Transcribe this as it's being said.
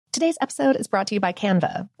Today's episode is brought to you by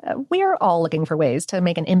Canva. We're all looking for ways to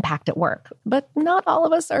make an impact at work, but not all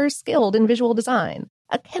of us are skilled in visual design.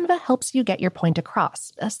 Canva helps you get your point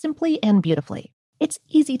across, simply and beautifully. It's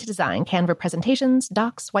easy to design Canva presentations,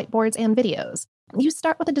 docs, whiteboards, and videos. You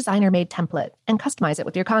start with a designer-made template and customize it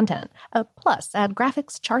with your content. Plus, add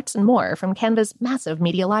graphics, charts, and more from Canva's massive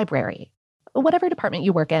media library. Whatever department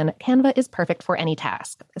you work in, Canva is perfect for any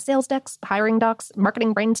task. Sales decks, hiring docs,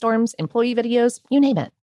 marketing brainstorms, employee videos, you name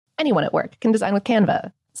it. Anyone at work can design with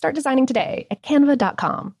Canva. Start designing today at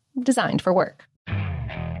canva.com. Designed for work.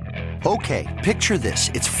 Okay, picture this.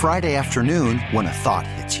 It's Friday afternoon when a thought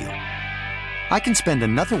hits you. I can spend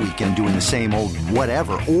another weekend doing the same old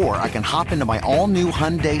whatever, or I can hop into my all-new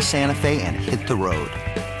Hyundai Santa Fe and hit the road.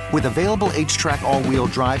 With available H-Track all-wheel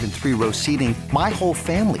drive and 3-row seating, my whole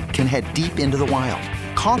family can head deep into the wild.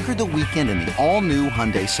 Conquer the weekend in the all-new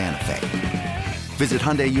Hyundai Santa Fe. Visit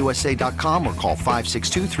HyundaiUSA.com or call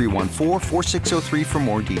 562-314-4603 for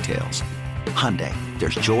more details. Hyundai,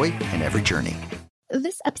 there's joy in every journey.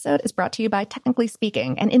 This episode is brought to you by Technically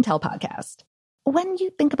Speaking, an Intel podcast. When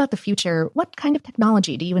you think about the future, what kind of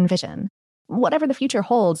technology do you envision? Whatever the future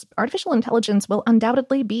holds, artificial intelligence will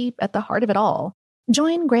undoubtedly be at the heart of it all.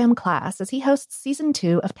 Join Graham Class as he hosts Season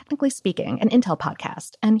 2 of Technically Speaking, an Intel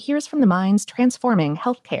podcast, and hears from the minds transforming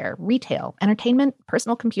healthcare, retail, entertainment,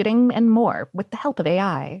 personal computing, and more with the help of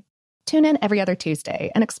AI. Tune in every other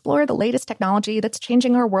Tuesday and explore the latest technology that's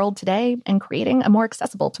changing our world today and creating a more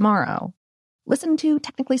accessible tomorrow. Listen to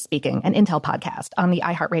Technically Speaking, an Intel podcast on the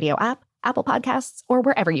iHeartRadio app, Apple Podcasts, or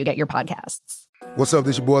wherever you get your podcasts. What's up,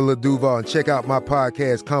 this your boy Lil Duval, and check out my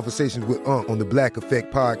podcast, Conversations with Unc, on the Black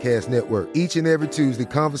Effect Podcast Network. Each and every Tuesday,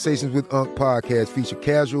 Conversations with Unc podcast feature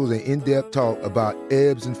casuals and in-depth talk about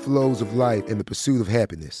ebbs and flows of life and the pursuit of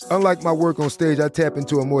happiness. Unlike my work on stage, I tap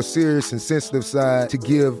into a more serious and sensitive side to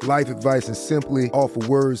give life advice and simply offer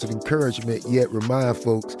words of encouragement, yet remind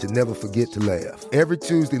folks to never forget to laugh. Every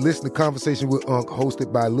Tuesday, listen to Conversations with Unc,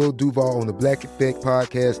 hosted by Lil Duval on the Black Effect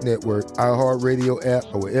Podcast Network, iHeartRadio app,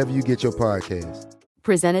 or wherever you get your podcasts.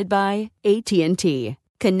 Presented by AT&T.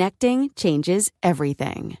 Connecting changes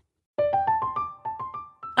everything.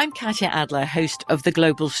 I'm Katya Adler, host of The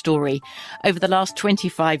Global Story. Over the last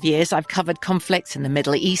 25 years, I've covered conflicts in the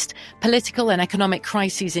Middle East, political and economic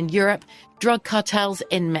crises in Europe, drug cartels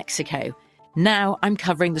in Mexico. Now I'm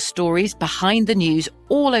covering the stories behind the news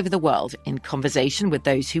all over the world in conversation with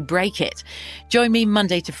those who break it. Join me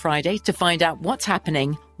Monday to Friday to find out what's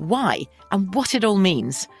happening, why, and what it all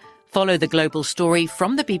means. Follow The Global Story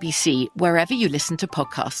from the BBC wherever you listen to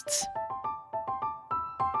podcasts.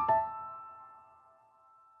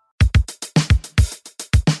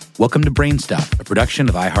 Welcome to Brainstuff, a production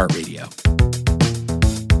of iHeartRadio.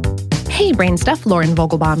 Hey, Brainstuff, Lauren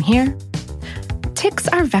Vogelbaum here. Ticks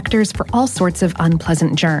are vectors for all sorts of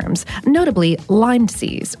unpleasant germs, notably Lyme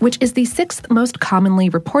disease, which is the 6th most commonly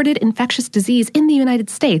reported infectious disease in the United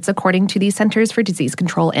States, according to the Centers for Disease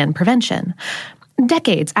Control and Prevention.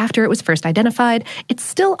 Decades after it was first identified, it's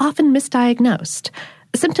still often misdiagnosed.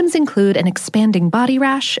 Symptoms include an expanding body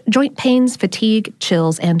rash, joint pains, fatigue,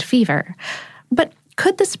 chills, and fever. But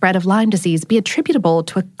could the spread of Lyme disease be attributable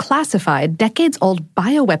to a classified, decades-old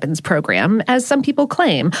bioweapons program, as some people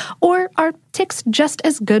claim? Or are ticks just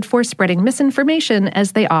as good for spreading misinformation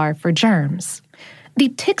as they are for germs? The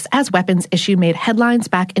Ticks as Weapons issue made headlines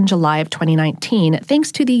back in July of 2019, thanks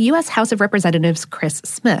to the U.S. House of Representatives Chris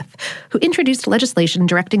Smith, who introduced legislation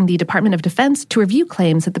directing the Department of Defense to review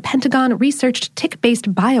claims that the Pentagon researched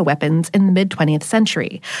tick-based bioweapons in the mid-20th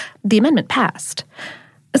century. The amendment passed.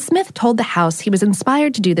 Smith told the House he was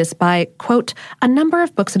inspired to do this by, quote, a number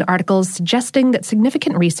of books and articles suggesting that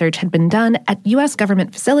significant research had been done at U.S.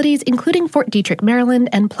 government facilities, including Fort Detrick, Maryland,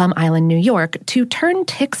 and Plum Island, New York, to turn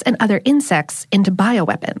ticks and other insects into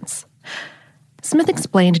bioweapons. Smith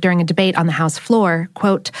explained during a debate on the House floor,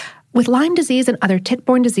 quote, with Lyme disease and other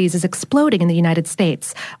tick-borne diseases exploding in the United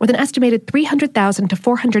States, with an estimated 300,000 to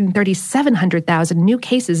 437,000 new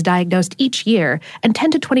cases diagnosed each year, and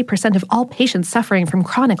 10 to 20% of all patients suffering from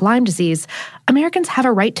chronic Lyme disease, Americans have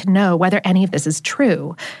a right to know whether any of this is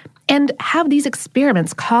true. And have these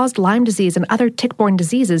experiments caused Lyme disease and other tick-borne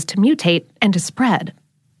diseases to mutate and to spread?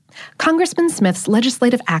 Congressman Smith's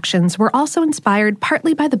legislative actions were also inspired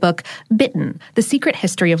partly by the book Bitten, The Secret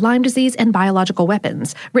History of Lyme Disease and Biological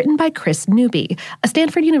Weapons, written by Chris Newby, a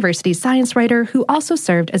Stanford University science writer who also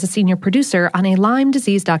served as a senior producer on a Lyme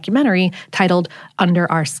disease documentary titled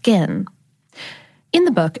Under Our Skin. In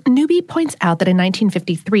the book, Newby points out that in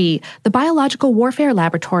 1953, the Biological Warfare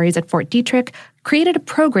Laboratories at Fort Detrick created a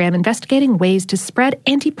program investigating ways to spread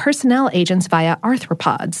anti-personnel agents via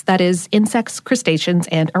arthropods, that is, insects, crustaceans,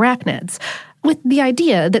 and arachnids. with the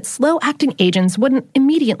idea that slow-acting agents wouldn't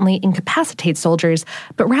immediately incapacitate soldiers,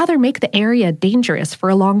 but rather make the area dangerous for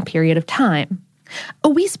a long period of time.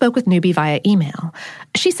 We spoke with Newby via email.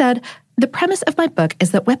 She said, "The premise of my book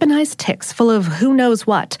is that weaponized ticks full of who knows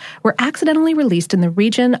what were accidentally released in the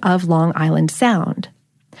region of Long Island Sound."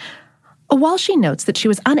 While she notes that she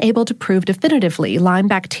was unable to prove definitively Lyme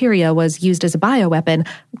bacteria was used as a bioweapon,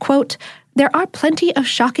 quote, "There are plenty of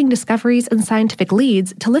shocking discoveries and scientific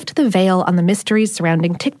leads to lift the veil on the mysteries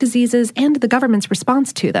surrounding tick diseases and the government's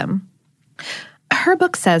response to them." Her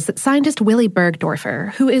book says that scientist Willy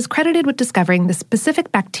Bergdorfer, who is credited with discovering the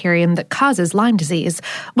specific bacterium that causes Lyme disease,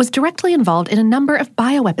 was directly involved in a number of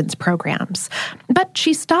bioweapons programs. But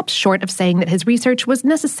she stops short of saying that his research was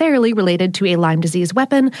necessarily related to a Lyme disease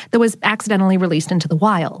weapon that was accidentally released into the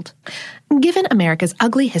wild. Given America's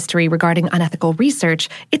ugly history regarding unethical research,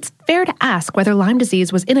 it's fair to ask whether Lyme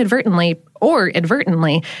disease was inadvertently, or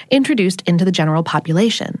advertently, introduced into the general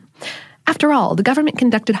population. After all, the government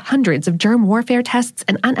conducted hundreds of germ warfare tests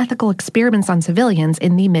and unethical experiments on civilians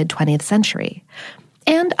in the mid-20th century.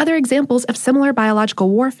 And other examples of similar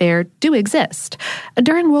biological warfare do exist.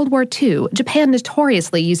 During World War II, Japan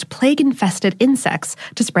notoriously used plague-infested insects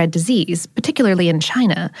to spread disease, particularly in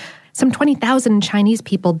China. Some 20,000 Chinese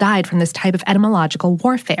people died from this type of etymological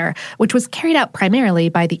warfare, which was carried out primarily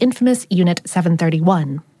by the infamous Unit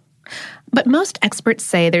 731. But most experts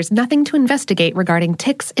say there's nothing to investigate regarding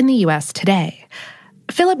ticks in the U.S. today.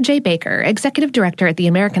 Philip J. Baker, executive director at the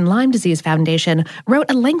American Lyme Disease Foundation, wrote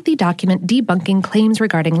a lengthy document debunking claims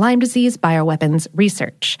regarding Lyme disease bioweapons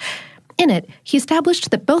research. In it, he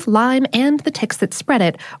established that both Lyme and the ticks that spread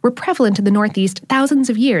it were prevalent in the Northeast thousands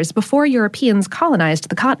of years before Europeans colonized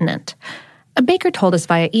the continent. Baker told us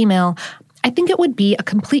via email, "I think it would be a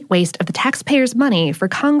complete waste of the taxpayers' money for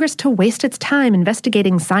Congress to waste its time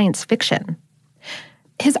investigating science fiction."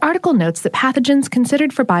 His article notes that pathogens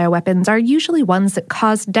considered for bioweapons are usually ones that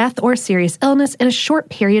cause death or serious illness in a short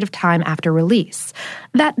period of time after release.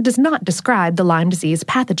 That does not describe the Lyme disease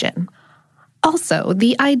pathogen. Also,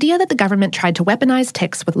 the idea that the government tried to weaponize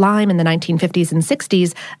ticks with Lyme in the 1950s and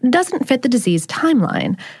 60s doesn't fit the disease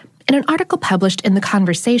timeline. In an article published in The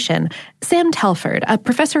Conversation, Sam Telford, a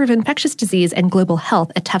professor of infectious disease and global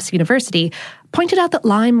health at Tufts University, pointed out that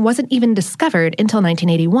Lyme wasn't even discovered until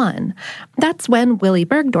 1981. That's when Willy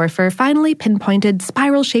Bergdorfer finally pinpointed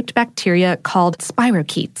spiral-shaped bacteria called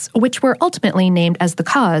spirochetes, which were ultimately named as the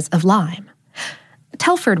cause of Lyme.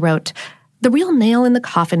 Telford wrote, "The real nail in the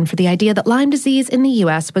coffin for the idea that Lyme disease in the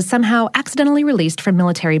U.S. was somehow accidentally released from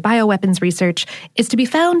military bioweapons research is to be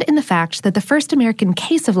found in the fact that the first American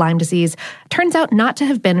case of Lyme disease turns out not to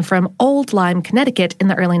have been from Old Lyme, Connecticut in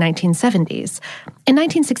the early 1970s. In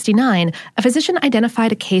 1969, a physician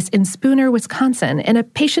identified a case in Spooner, Wisconsin, in a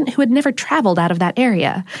patient who had never traveled out of that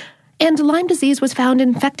area. And Lyme disease was found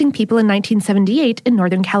infecting people in 1978 in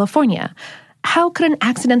Northern California. How could an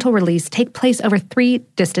accidental release take place over 3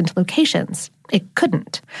 distant locations? It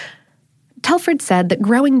couldn't." Telford said that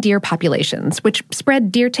growing deer populations, which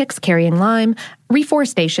spread deer ticks carrying Lyme,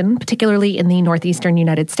 reforestation, particularly in the northeastern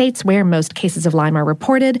United States where most cases of Lyme are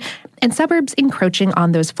reported, and suburbs encroaching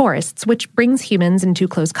on those forests, which brings humans into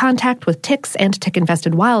close contact with ticks and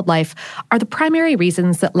tick-infested wildlife, are the primary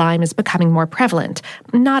reasons that Lyme is becoming more prevalent,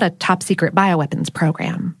 not a top-secret bioweapons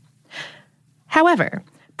program. However,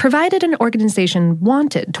 provided an organization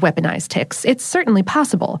wanted to weaponize ticks, it's certainly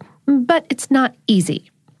possible, but it's not easy.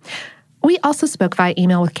 We also spoke via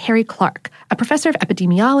email with Kerry Clark, a professor of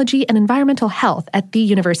epidemiology and environmental health at the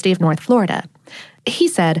University of North Florida. He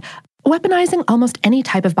said, "Weaponizing almost any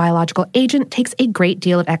type of biological agent takes a great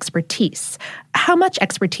deal of expertise. How much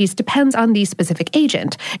expertise depends on the specific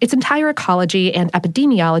agent, its entire ecology and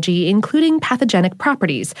epidemiology, including pathogenic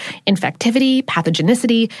properties, infectivity,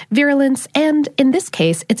 pathogenicity, virulence, and, in this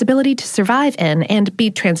case, its ability to survive in and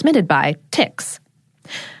be transmitted by ticks."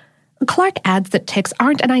 Clark adds that ticks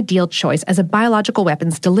aren't an ideal choice as a biological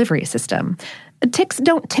weapons delivery system. Ticks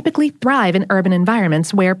don't typically thrive in urban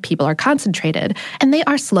environments where people are concentrated, and they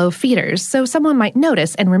are slow feeders, so someone might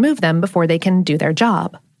notice and remove them before they can do their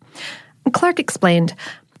job. Clark explained,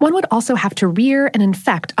 "One would also have to rear and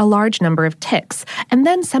infect a large number of ticks, and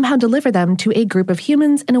then somehow deliver them to a group of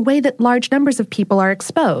humans in a way that large numbers of people are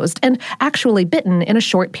exposed and actually bitten in a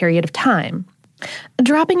short period of time.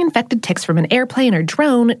 Dropping infected ticks from an airplane or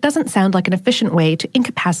drone doesn't sound like an efficient way to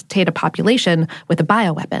incapacitate a population with a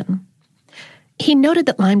bioweapon." He noted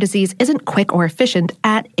that Lyme disease isn't quick or efficient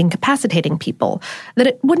at incapacitating people, that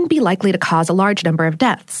it wouldn't be likely to cause a large number of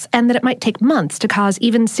deaths, and that it might take months to cause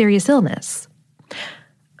even serious illness.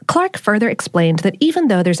 Clark further explained that even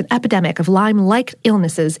though there's an epidemic of Lyme-like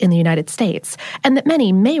illnesses in the United States, and that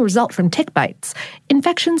many may result from tick bites,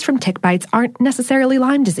 infections from tick bites aren't necessarily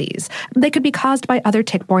Lyme disease. They could be caused by other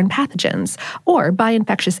tick-borne pathogens, or by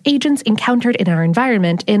infectious agents encountered in our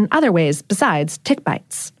environment in other ways besides tick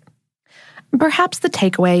bites. Perhaps the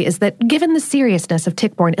takeaway is that given the seriousness of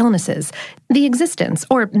tick-borne illnesses, the existence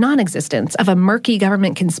or non-existence of a murky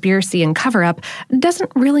government conspiracy and cover-up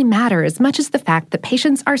doesn't really matter as much as the fact that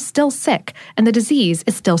patients are still sick and the disease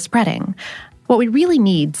is still spreading. What we really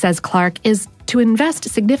need, says Clark, is to invest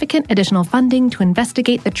significant additional funding to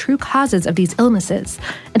investigate the true causes of these illnesses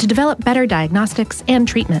and to develop better diagnostics and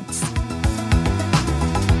treatments.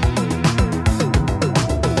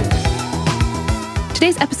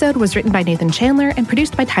 Today's episode was written by Nathan Chandler and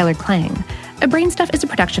produced by Tyler Klang. Brainstuff is a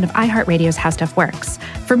production of iHeartRadio's How Stuff Works.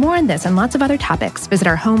 For more on this and lots of other topics, visit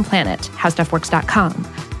our home planet, howstuffworks.com.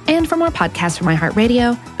 And for more podcasts from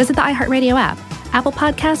iHeartRadio, visit the iHeartRadio app, Apple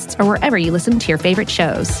Podcasts, or wherever you listen to your favorite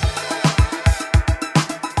shows.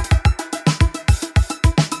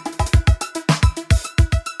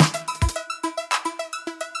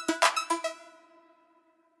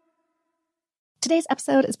 Today's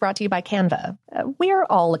episode is brought to you by Canva. We're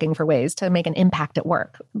all looking for ways to make an impact at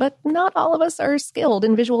work, but not all of us are skilled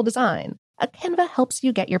in visual design. Canva helps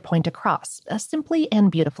you get your point across, simply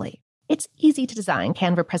and beautifully. It's easy to design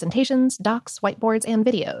Canva presentations, docs, whiteboards, and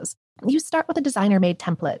videos. You start with a designer-made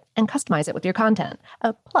template and customize it with your content.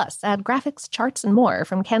 Plus, add graphics, charts, and more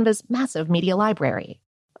from Canva's massive media library.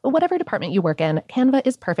 Whatever department you work in, Canva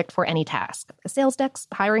is perfect for any task. Sales decks,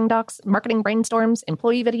 hiring docs, marketing brainstorms,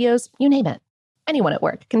 employee videos, you name it. Anyone at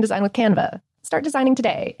work can design with Canva. Start designing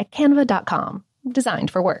today at canva.com. Designed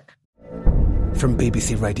for work. From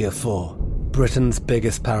BBC Radio 4, Britain's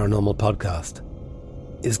biggest paranormal podcast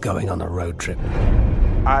is going on a road trip.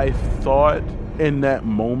 I thought in that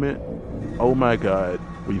moment, oh my God,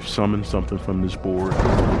 we've summoned something from this board.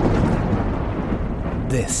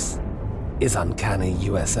 This is Uncanny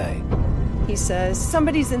USA. He says,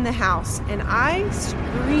 somebody's in the house, and I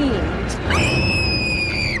screamed.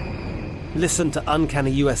 Listen to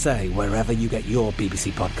Uncanny USA wherever you get your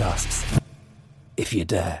BBC podcasts, if you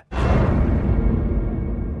dare.